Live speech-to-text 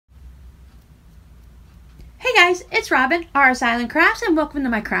guys, it's Robin, RsIslandCrafts, and welcome to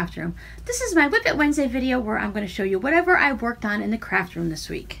my craft room. This is my WiP Wednesday video where I'm going to show you whatever I've worked on in the craft room this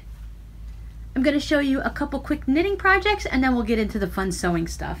week. I'm going to show you a couple quick knitting projects and then we'll get into the fun sewing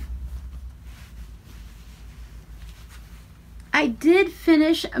stuff. I did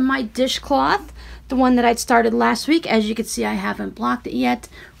finish my dishcloth, the one that I'd started last week. As you can see, I haven't blocked it yet,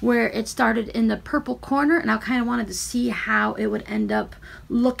 where it started in the purple corner, and I kind of wanted to see how it would end up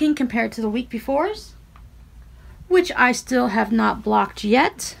looking compared to the week before's, which I still have not blocked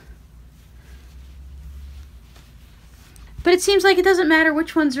yet. But it seems like it doesn't matter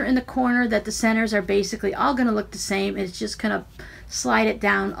which ones are in the corner, that the centers are basically all going to look the same. It's just going to slide it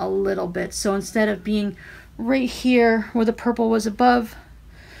down a little bit. So instead of being right here where the purple was above,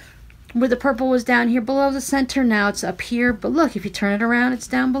 where the purple was down here below the center, now it's up here. But look, if you turn it around, it's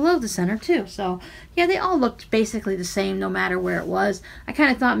down below the center too. So yeah, they all looked basically the same no matter where it was. I kind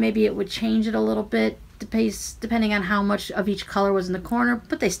of thought maybe it would change it a little bit depending on how much of each color was in the corner,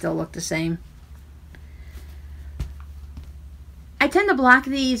 but they still look the same. I tend to block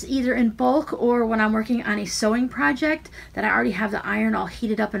these either in bulk or when I'm working on a sewing project that I already have the iron all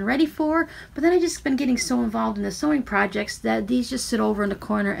heated up and ready for, but then I just been getting so involved in the sewing projects that these just sit over in the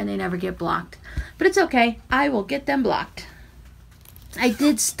corner and they never get blocked. But it's okay, I will get them blocked. I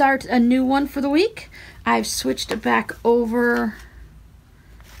did start a new one for the week. I've switched it back over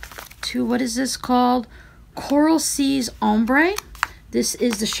to, what is this called? Coral Seas Ombre. This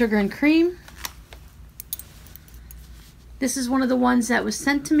is the sugar and cream. This is one of the ones that was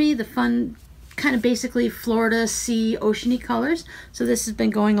sent to me, the fun kind of basically Florida sea oceany colors. So this has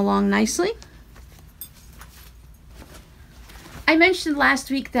been going along nicely. I mentioned last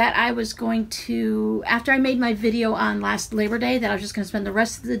week that I was going to, after I made my video on last Labor Day, that I was just going to spend the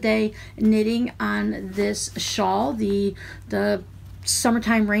rest of the day knitting on this shawl, the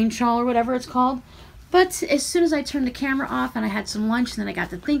summertime rain shawl or whatever it's called. But as soon as I turned the camera off and I had some lunch, and then I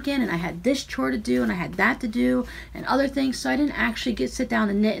got to thinking, and I had this chore to do, and I had that to do, and other things, so I didn't actually sit down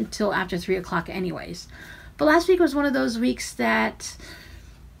and knit until after 3 o'clock anyways. But last week was one of those weeks that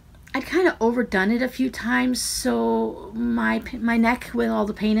I'd kind of overdone it a few times, so my neck with all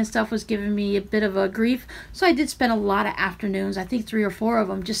the pain and stuff was giving me a bit of a grief. So I did spend a lot of afternoons, I think 3 or 4 of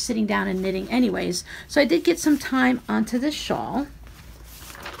them, just sitting down and knitting anyways. So I did get some time onto this shawl.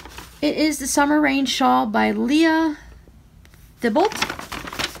 It is the Summer Rain Shawl by Leah Thibault.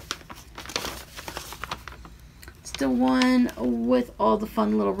 It's the one with all the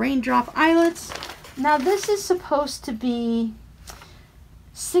fun little raindrop eyelets. Now this is supposed to be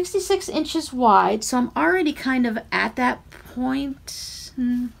 66 inches wide, so I'm already kind of at that point.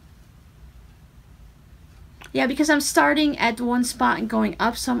 Yeah, because I'm starting at one spot and going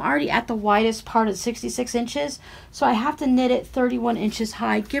up, so I'm already at the widest part of 66 inches. So I have to knit it 31 inches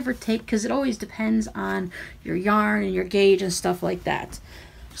high, give or take, because it always depends on your yarn and your gauge and stuff like that.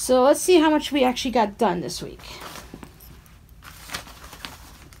 So let's see how much we actually got done this week.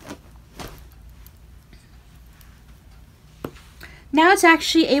 Now it's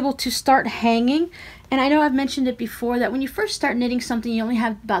actually able to start hanging. And I know I've mentioned it before that when you first start knitting something, you only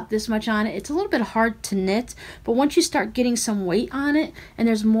have about this much on it. It's a little bit hard to knit, but once you start getting some weight on it and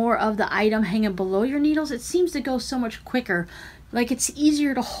there's more of the item hanging below your needles, it seems to go so much quicker. Like it's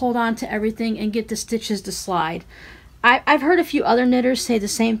easier to hold on to everything and get the stitches to slide. I've heard a few other knitters say the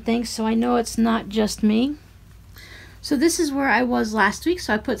same thing, so I know it's not just me. So this is where I was last week,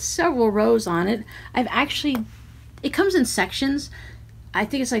 so I put several rows on it. It comes in sections. I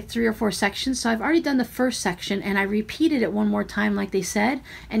think it's like 3 or 4 sections, so I've already done the first section and I repeated it one more time like they said,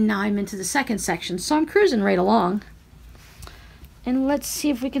 and now I'm into the second section, so I'm cruising right along. And let's see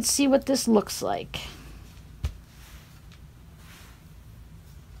if we can see what this looks like.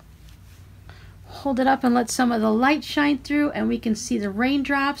 Hold it up and let some of the light shine through and we can see the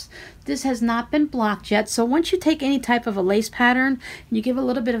raindrops. This has not been blocked yet, so once you take any type of a lace pattern, you give a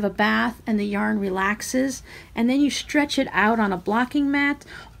little bit of a bath and the yarn relaxes, and then you stretch it out on a blocking mat,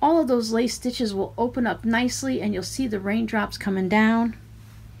 all of those lace stitches will open up nicely and you'll see the raindrops coming down.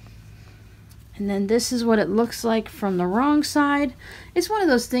 And then this is what it looks like from the wrong side. It's one of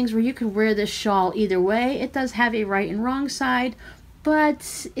those things where you can wear this shawl either way. It does have a right and wrong side,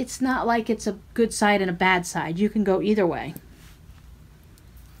 but it's not like it's a good side and a bad side. You can go either way.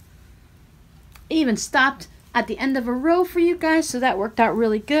 It even stopped at the end of a row for you guys, so that worked out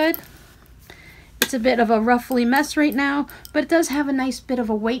really good. It's a bit of a ruffly mess right now, but it does have a nice bit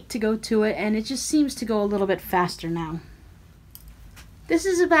of a weight to go to it, and it just seems to go a little bit faster now. This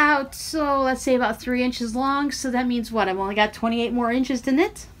is about, so let's say about 3 inches long, so that means what? I've only got 28 more inches to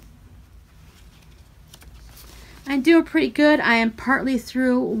knit. I'm doing pretty good. I am partly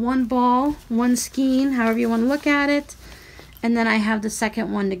through one ball, one skein, however you want to look at it, and then I have the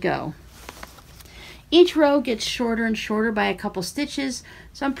second one to go. Each row gets shorter and shorter by a couple stitches,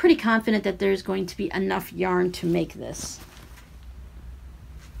 so I'm pretty confident that there's going to be enough yarn to make this.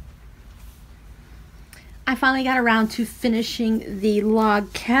 I finally got around to finishing the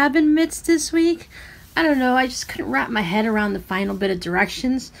log cabin mitts this week. I don't know, I just couldn't wrap my head around the final bit of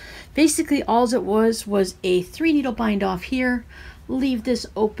directions. Basically, all it was a 3-needle bind off here, leave this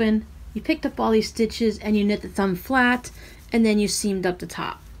open, you picked up all these stitches and you knit the thumb flat, and then you seamed up the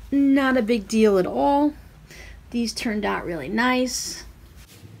top. Not a big deal at all. These turned out really nice.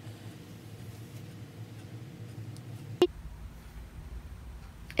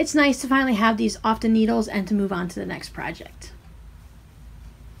 It's nice to finally have these off the needles and to move on to the next project.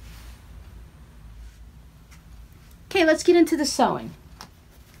 Okay, let's get into the sewing.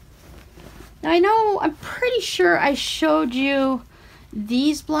 Now I'm pretty sure I showed you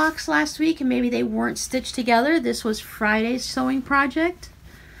these blocks last week and maybe they weren't stitched together. This was Friday's sewing project.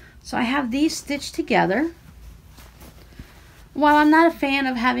 So I have these stitched together. While I'm not a fan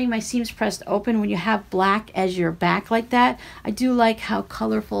of having my seams pressed open when you have black as your back like that, I do like how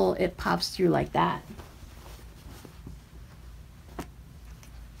colorful it pops through like that.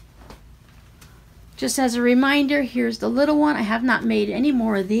 Just as a reminder, here's the little one. I have not made any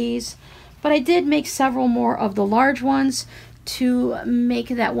more of these, but I did make several more of the large ones to make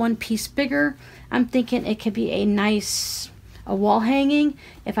that one piece bigger. I'm thinking it could be a nice wall hanging.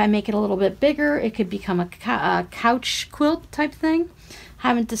 If I make it a little bit bigger, it could become a couch quilt type thing.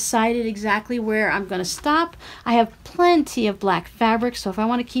 Haven't decided exactly where I'm going to stop. I have plenty of black fabric, so if I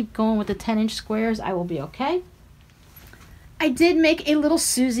want to keep going with the 10-inch squares, I will be okay. I did make a little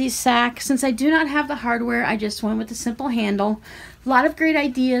Susie sack. Since I do not have the hardware, I just went with the simple handle. A lot of great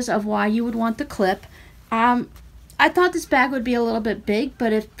ideas of why you would want the clip. I thought this bag would be a little bit big,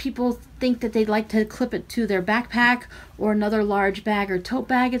 but if people think that they'd like to clip it to their backpack or another large bag or tote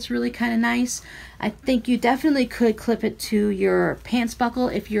bag, it's really kind of nice. I think you definitely could clip it to your pants buckle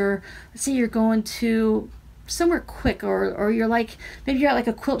if you're, let's say you're going to somewhere quick, or you're like, maybe you're at like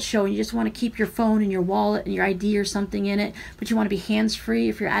a quilt show and you just want to keep your phone and your wallet and your ID or something in it, but you want to be hands-free.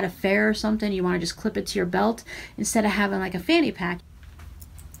 If you're at a fair or something, you want to just clip it to your belt instead of having like a fanny pack.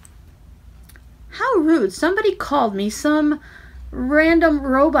 How rude. Somebody called me. Some random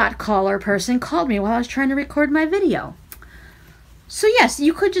robot caller person called me while I was trying to record my video. So yes,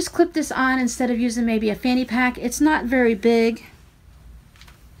 you could just clip this on instead of using maybe a fanny pack. It's not very big.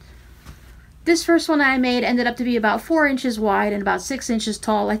 This first one I made ended up to be about 4 inches wide and about 6 inches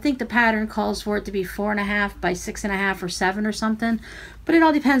tall. I think the pattern calls for it to be 4.5 by 6.5 or 7 or something. But it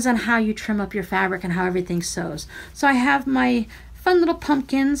all depends on how you trim up your fabric and how everything sews. So I have my fun little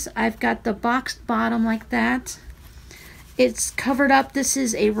pumpkins. I've got the boxed bottom like that. It's covered up. This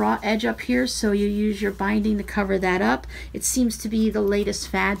is a raw edge up here, so you use your binding to cover that up. It seems to be the latest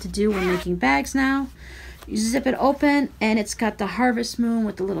fad to do when making bags now. You zip it open and it's got the harvest moon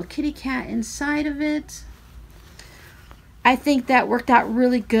with the little kitty cat inside of it. I think that worked out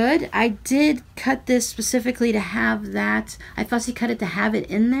really good. I did cut this specifically to have that. I fussy cut it to have it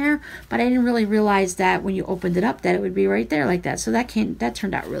in there, but I didn't really realize that when you opened it up that it would be right there like that. So that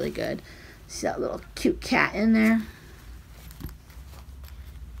turned out really good. See that little cute cat in there.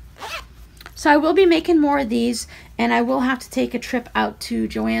 So I will be making more of these, and I will have to take a trip out to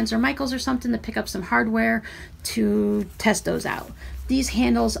Joann's or Michael's or something to pick up some hardware to test those out. These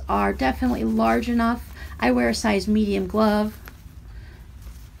handles are definitely large enough. I wear a size medium glove.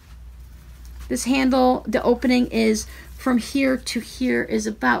 This handle, the opening is from here to here is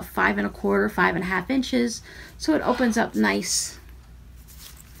about 5 1/4, 5.5 inches. So it opens up nice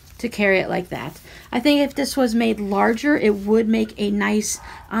to carry it like that. I think if this was made larger, it would make a nice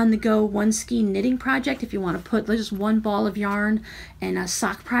on-the-go one skein knitting project if you want to put just one ball of yarn and a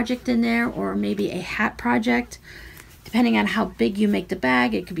sock project in there, or maybe a hat project. Depending on how big you make the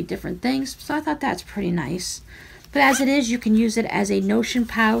bag, it could be different things. So I thought that's pretty nice. But as it is, you can use it as a notion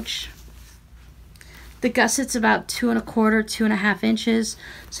pouch. The gusset's about 2 1/4, 2.5 inches.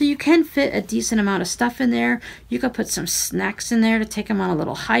 So you can fit a decent amount of stuff in there. You could put some snacks in there to take them on a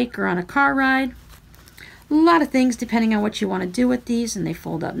little hike or on a car ride. A lot of things depending on what you want to do with these, and they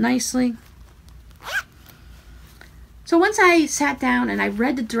fold up nicely. So once I sat down and I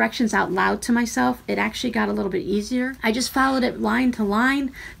read the directions out loud to myself, it actually got a little bit easier. I just followed it line to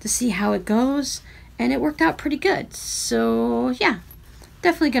line to see how it goes, and it worked out pretty good. So yeah,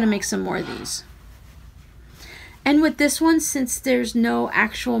 definitely going to make some more of these. And with this one, since there's no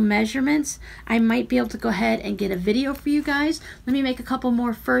actual measurements, I might be able to go ahead and get a video for you guys. Let me make a couple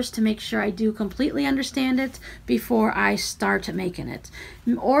more first to make sure I do completely understand it before I start making it.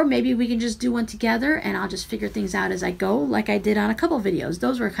 Or maybe we can just do one together and I'll just figure things out as I go, like I did on a couple videos.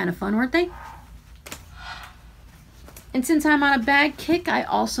 Those were kind of fun, weren't they? And since I'm on a bag kick, I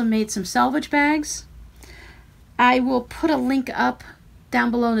also made some selvage bags. I will put a link up down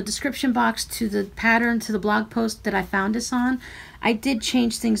below in the description box to the pattern, to the blog post that I found this on. I did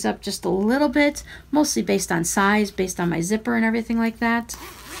change things up just a little bit, mostly based on size, based on my zipper and everything like that.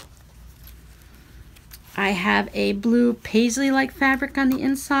 I have a blue paisley-like fabric on the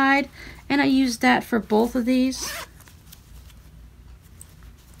inside, and I used that for both of these.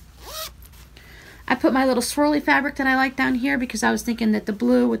 I put my little swirly fabric that I like down here because I was thinking that the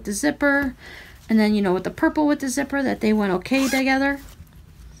blue with the zipper, and then, you know, with the purple with the zipper, that they went okay together.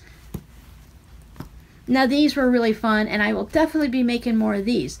 Now these were really fun, and I will definitely be making more of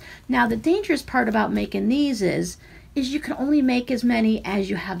these. Now the dangerous part about making these is you can only make as many as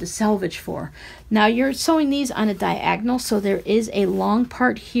you have the selvage for. Now you're sewing these on a diagonal, so there is a long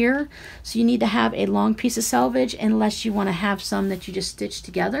part here. So you need to have a long piece of selvage unless you want to have some that you just stitch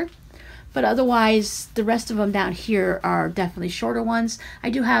together. But otherwise, the rest of them down here are definitely shorter ones. I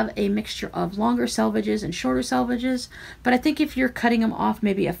do have a mixture of longer selvages and shorter selvages, but I think if you're cutting them off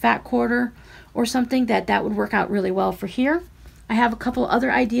maybe a fat quarter or something, that would work out really well for here. I have a couple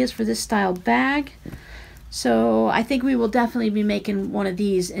other ideas for this style bag, so I think we will definitely be making one of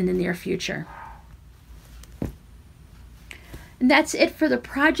these in the near future. And that's it for the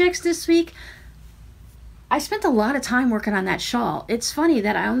projects this week. I spent a lot of time working on that shawl. It's funny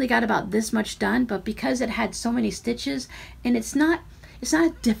that I only got about this much done, but because it had so many stitches, and it's not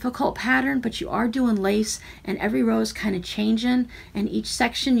a difficult pattern, but you are doing lace and every row is kind of changing, and each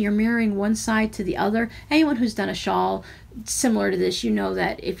section you're mirroring one side to the other. Anyone who's done a shawl similar to this, you know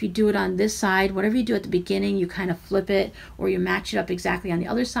that if you do it on this side, whatever you do at the beginning, you kind of flip it or you match it up exactly on the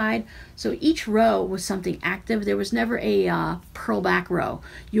other side. So each row was something active. There was never a purl back row.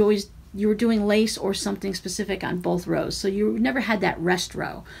 You were doing lace or something specific on both rows, so you never had that rest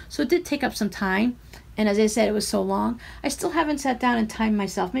row. So it did take up some time, and as I said, it was so long. I still haven't sat down and timed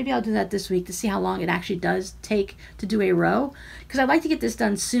myself. Maybe I'll do that this week to see how long it actually does take to do a row, because I'd like to get this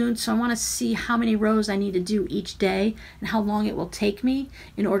done soon, so I want to see how many rows I need to do each day and how long it will take me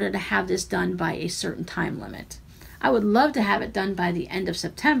in order to have this done by a certain time limit. I would love to have it done by the end of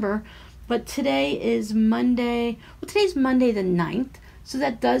September, but today is Monday. Well, today's Monday the 9th. So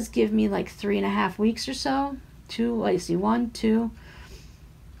that does give me like 3.5 weeks or so. 2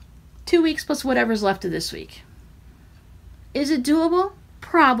 weeks plus whatever's left of this week. Is it doable?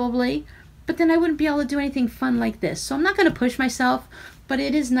 Probably. But then I wouldn't be able to do anything fun like this. So I'm not going to push myself, but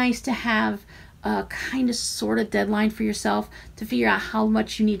it is nice to have a kind of sort of deadline for yourself to figure out how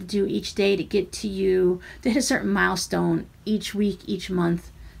much you need to do each day to get to hit a certain milestone each week, each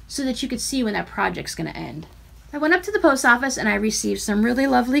month, so that you could see when that project's going to end. I went up to the post office and I received some really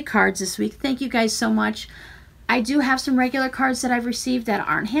lovely cards this week. Thank you guys so much. I do have some regular cards that I've received that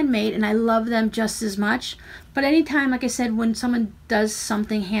aren't handmade, and I love them just as much. But anytime, like I said, when someone does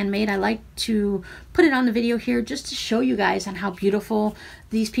something handmade, I like to put it on the video here just to show you guys on how beautiful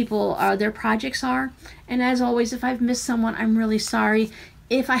these people are, their projects are. And as always, if I've missed someone, I'm really sorry.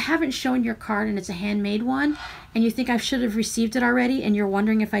 If I haven't shown your card and it's a handmade one and you think I should have received it already and you're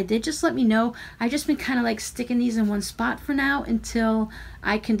wondering if I did, just let me know. I've just been kind of like sticking these in one spot for now until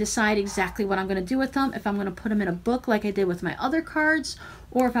I can decide exactly what I'm going to do with them. If I'm going to put them in a book like I did with my other cards,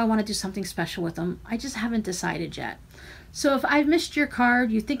 or if I want to do something special with them. I just haven't decided yet. So if I've missed your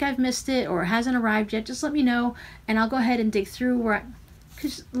card, you think I've missed it, or it hasn't arrived yet, just let me know and I'll go ahead and dig through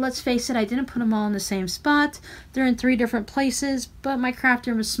because let's face it, I didn't put them all in the same spot. They're in 3 different places, but my craft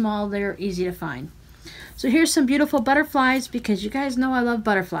room is small. They're easy to find. So here's some beautiful butterflies, because you guys know I love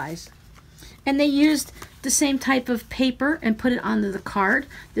butterflies. And they used the same type of paper and put it onto the card.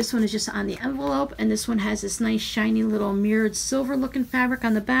 This one is just on the envelope, and this one has this nice shiny little mirrored silver looking fabric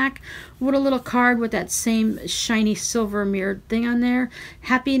on the back with a little card with that same shiny silver mirrored thing on there.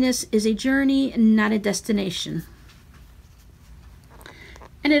 Happiness is a journey, not a destination.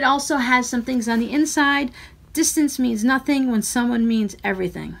 And it also has some things on the inside. Distance means nothing when someone means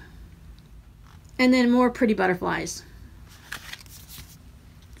everything. And then more pretty butterflies.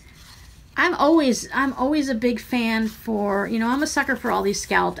 I'm always a big fan for, I'm a sucker for all these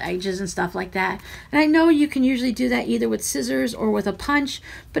scalloped edges and stuff like that. And I know you can usually do that either with scissors or with a punch,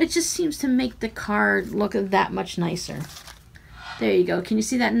 but it just seems to make the card look that much nicer. There you go. Can you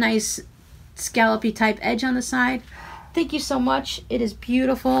see that nice scallopy type edge on the side? Thank you so much. It is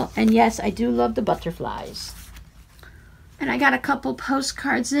beautiful. And yes, I do love the butterflies. And I got a couple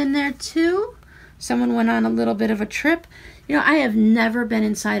postcards in there too. Someone went on a little bit of a trip. You know, I have never been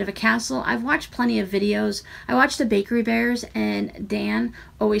inside of a castle. I've watched plenty of videos. I watched the Bakery Bears, and Dan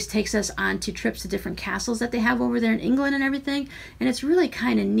always takes us on to trips to different castles that they have over there in England and everything. And it's really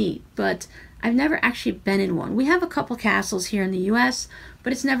kind of neat, but I've never actually been in one. We have a couple castles here in the US,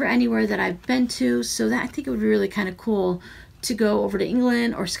 but it's never anywhere that I've been to. So that I think it would be really kind of cool to go over to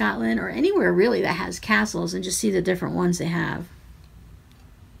England or Scotland or anywhere really that has castles and just see the different ones they have.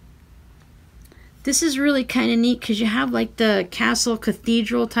 This is really kind of neat because you have like the castle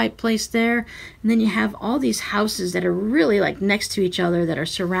cathedral type place there, and then you have all these houses that are really like next to each other that are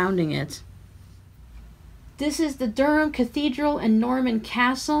surrounding it. This is the Durham Cathedral and Norman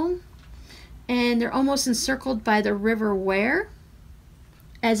Castle, and they're almost encircled by the River Wear,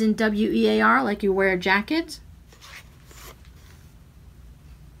 as in W-E-A-R, like you wear a jacket.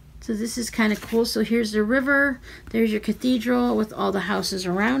 So this is kind of cool. So here's the river, there's your cathedral with all the houses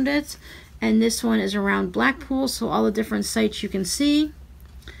around it, and this one is around Blackpool, so all the different sites you can see.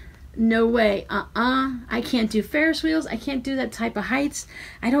 No way, I can't do Ferris wheels, I can't do that type of heights.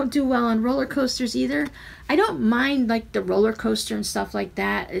 I don't do well on roller coasters either. I don't mind like the roller coaster and stuff like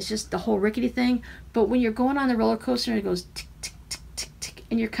that, it's just the whole rickety thing, but when you're going on the roller coaster and it goes tick, tick, tick, tick, tick,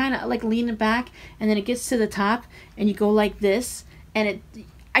 and you're kind of like leaning back, and then it gets to the top, and you go like this, and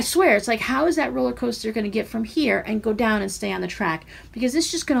I swear, it's like, how is that roller coaster going to get from here and go down and stay on the track? Because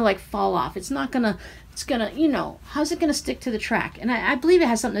it's just going to like fall off. It's not going to, it's going to, you know, how's it going to stick to the track? And I believe it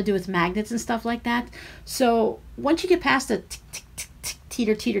has something to do with magnets and stuff like that. So once you get past the tick, tick, tick, tick,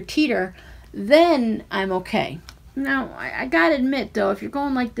 teeter, teeter, teeter, then I'm okay. Now, I got to admit, though, if you're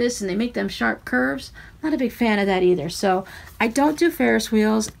going like this and they make them sharp curves, I'm not a big fan of that either. So I don't do Ferris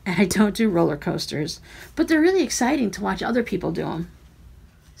wheels and I don't do roller coasters. But they're really exciting to watch other people do them.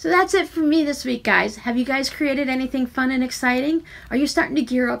 So that's it for me this week, guys. Have you guys created anything fun and exciting? Are you starting to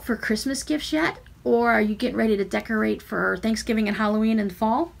gear up for Christmas gifts yet? Or are you getting ready to decorate for Thanksgiving and Halloween and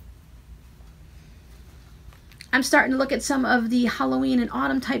fall? I'm starting to look at some of the Halloween and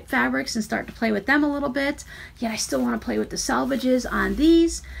autumn type fabrics and start to play with them a little bit. Yet I still want to play with the salvages on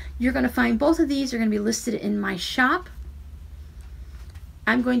these. You're going to find both of these are going to be listed in my shop.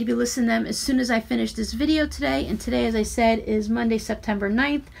 I'm going to be listing them as soon as I finish this video today, and today, as I said, is Monday, September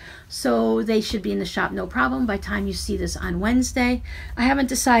 9th, so they should be in the shop no problem by the time you see this on Wednesday. I haven't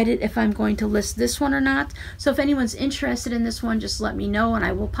decided if I'm going to list this one or not, so if anyone's interested in this one, just let me know and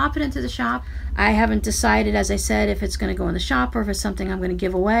I will pop it into the shop. I haven't decided, as I said, if it's going to go in the shop or if it's something I'm going to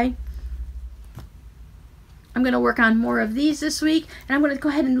give away. I'm going to work on more of these this week, and I'm going to go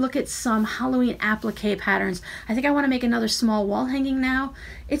ahead and look at some Halloween applique patterns. I think I want to make another small wall hanging now.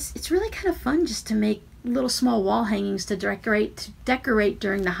 It's really kind of fun just to make little small wall hangings to decorate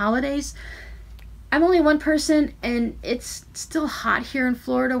during the holidays. I'm only one person, and it's still hot here in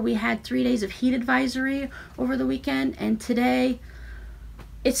Florida. We had 3 days of heat advisory over the weekend, and today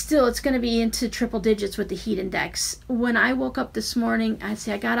it's going to be into triple digits with the heat index. When I woke up this morning, I'd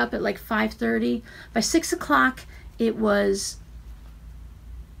say I got up at like 5:30. By 6 o'clock, it was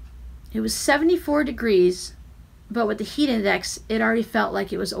 74 degrees, but with the heat index, it already felt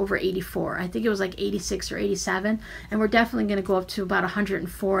like it was over 84. I think it was like 86 or 87, and we're definitely going to go up to about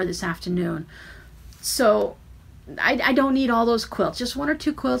 104 this afternoon. So I don't need all those quilts. Just 1 or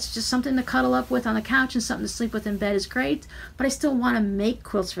 2 quilts, just something to cuddle up with on the couch and something to sleep with in bed is great. But I still want to make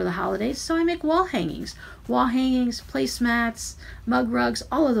quilts for the holidays, so I make wall hangings. Wall hangings, placemats, mug rugs,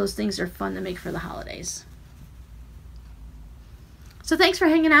 all of those things are fun to make for the holidays. So thanks for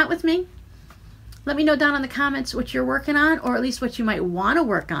hanging out with me. Let me know down in the comments what you're working on, or at least what you might want to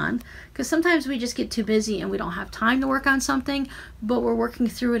work on, because sometimes we just get too busy and we don't have time to work on something, but we're working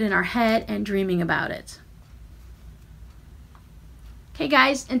through it in our head and dreaming about it. Okay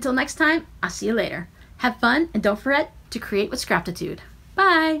guys, until next time, I'll see you later. Have fun, and don't forget to create with Scraptitude.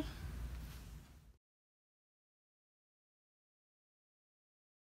 Bye!